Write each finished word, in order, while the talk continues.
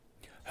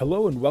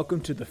Hello and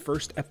welcome to the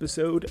first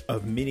episode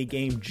of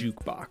Minigame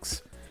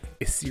Jukebox,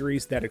 a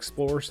series that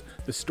explores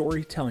the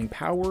storytelling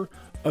power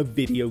of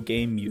video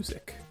game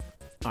music.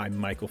 I'm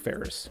Michael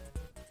Ferris.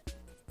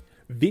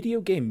 Video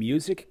game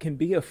music can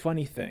be a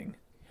funny thing.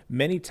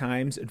 Many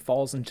times it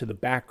falls into the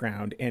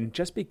background and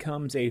just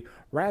becomes a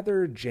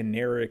rather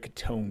generic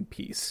tone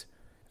piece.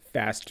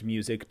 Fast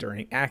music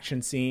during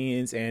action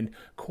scenes and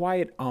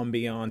quiet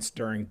ambiance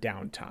during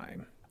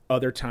downtime.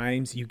 Other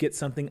times you get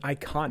something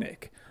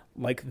iconic,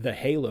 like the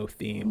Halo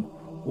theme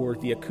or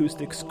the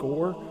acoustic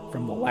score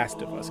from the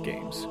Last of Us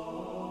games.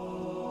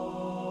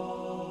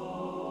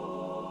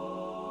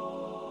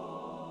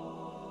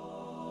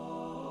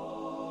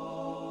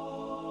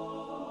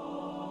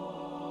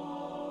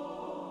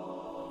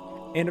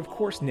 And of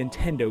course,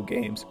 Nintendo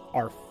games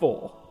are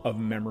full of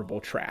memorable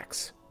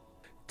tracks.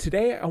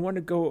 Today, I want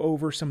to go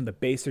over some of the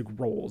basic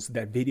roles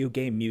that video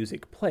game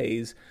music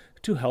plays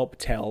to help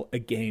tell a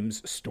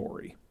game's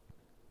story.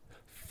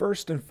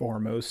 First and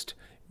foremost,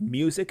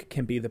 music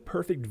can be the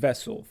perfect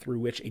vessel through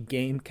which a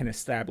game can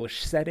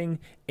establish setting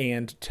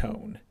and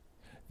tone.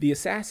 The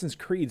Assassin's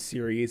Creed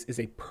series is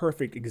a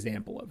perfect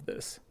example of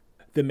this.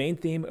 The main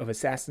theme of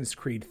Assassin's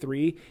Creed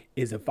 3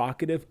 is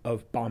evocative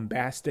of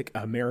bombastic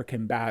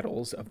American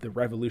battles of the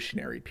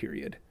Revolutionary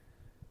period.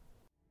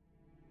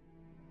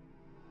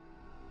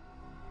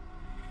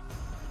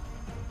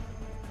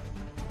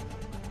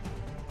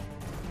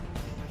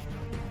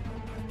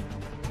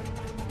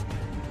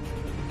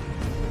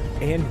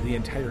 And the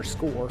entire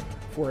score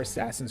for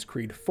Assassin's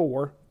Creed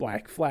 4,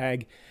 Black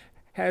Flag,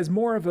 has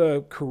more of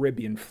a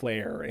Caribbean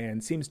flair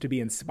and seems to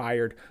be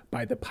inspired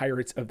by the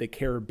Pirates of the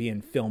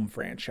Caribbean film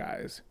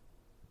franchise.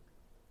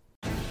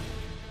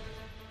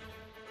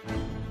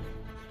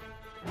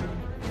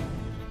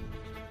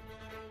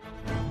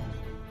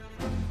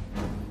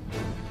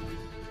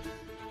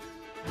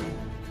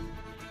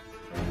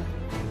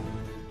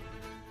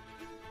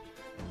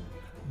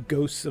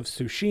 Ghosts of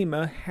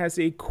Tsushima has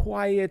a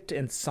quiet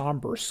and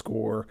somber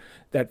score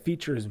that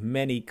features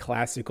many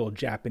classical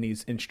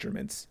Japanese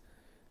instruments.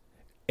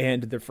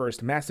 And the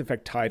first Mass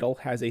Effect title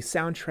has a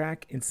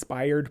soundtrack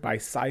inspired by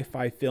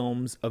sci-fi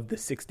films of the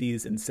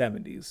 60s and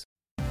 70s.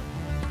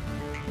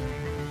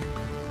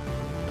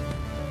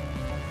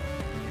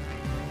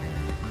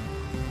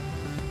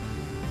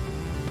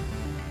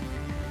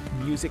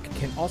 Music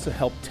can also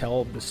help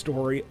tell the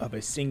story of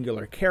a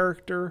singular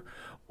character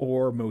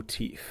or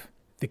motif.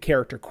 The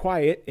character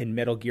Quiet in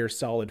Metal Gear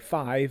Solid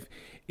 5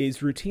 is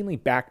routinely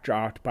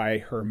backdropped by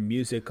her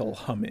musical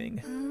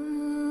humming.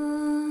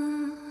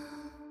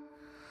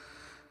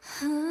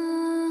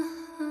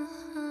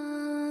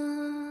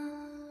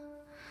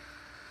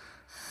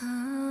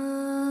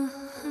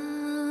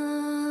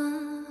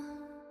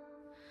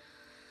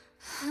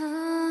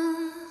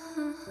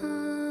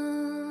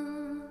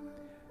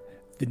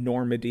 The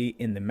Normandy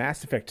in the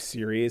Mass Effect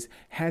series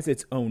has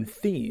its own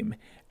theme,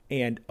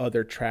 and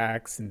other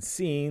tracks and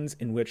scenes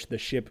in which the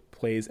ship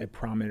plays a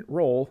prominent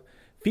role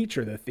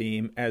feature the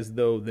theme as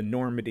though the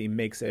Normandy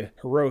makes a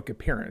heroic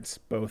appearance,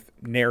 both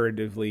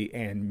narratively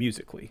and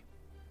musically.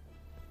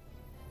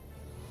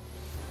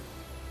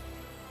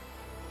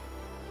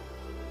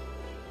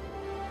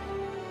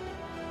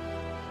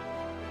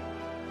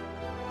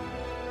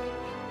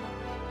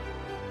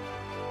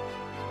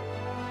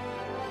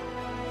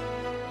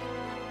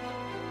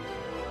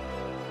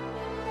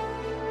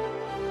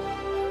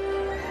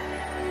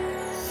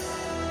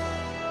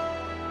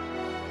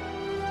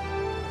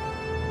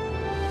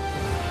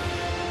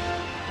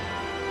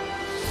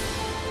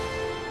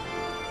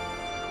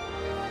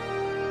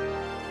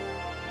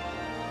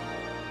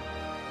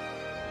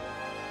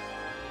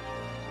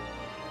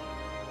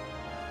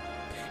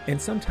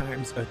 And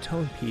sometimes a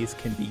tone piece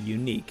can be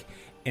unique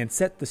and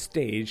set the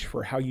stage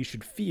for how you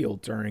should feel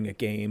during a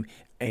game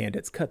and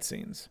its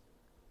cutscenes.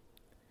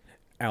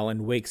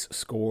 Alan Wake's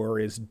score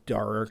is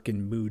dark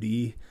and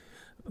moody.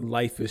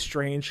 Life is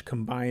Strange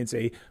combines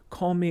a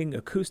calming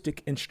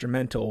acoustic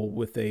instrumental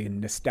with a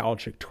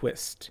nostalgic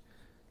twist.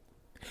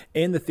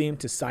 And the theme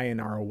to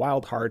Sayonara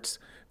Wild Hearts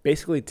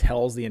basically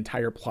tells the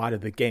entire plot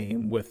of the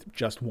game with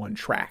just one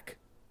track.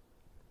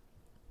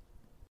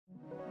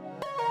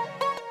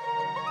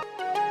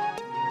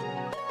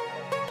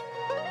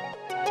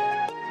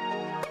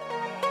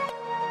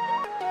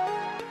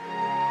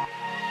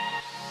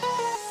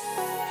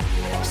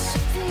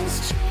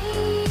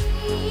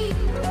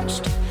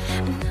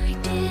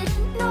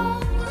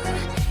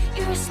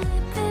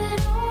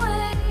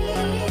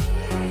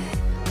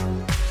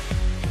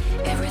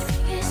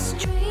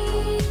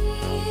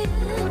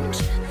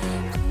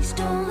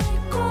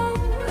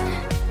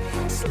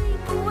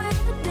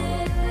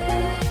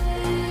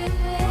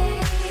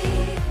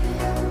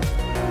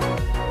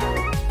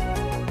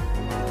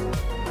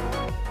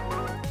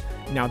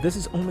 Now, this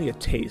is only a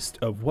taste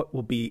of what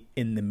will be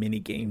in the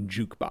Minigame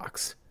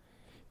Jukebox.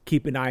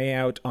 Keep an eye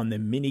out on the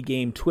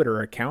Minigame Twitter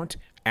account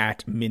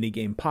at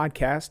Minigame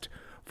Podcast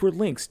for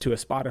links to a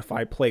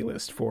Spotify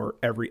playlist for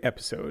every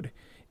episode,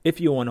 if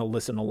you want to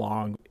listen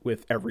along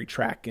with every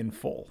track in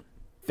full.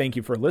 Thank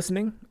you for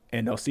listening,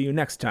 and I'll see you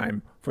next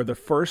time for the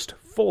first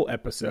full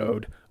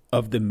episode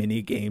of the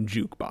Minigame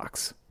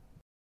Jukebox.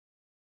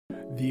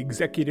 The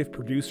executive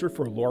producer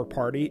for Lore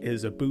Party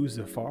is Abu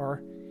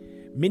Zafar.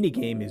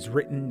 Minigame is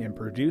written and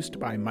produced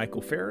by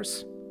Michael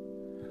Ferris.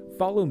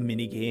 Follow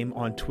Minigame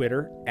on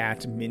Twitter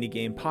at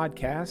Minigame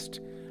Podcast,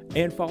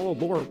 and follow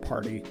Lore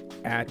Party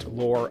at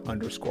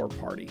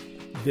lore_party.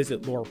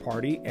 Visit Lore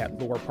Party at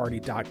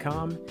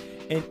loreparty.com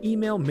and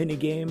email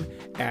Minigame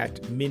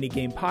at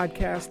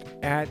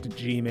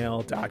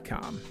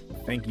minigamepodcast@gmail.com.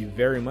 Thank you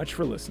very much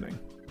for listening.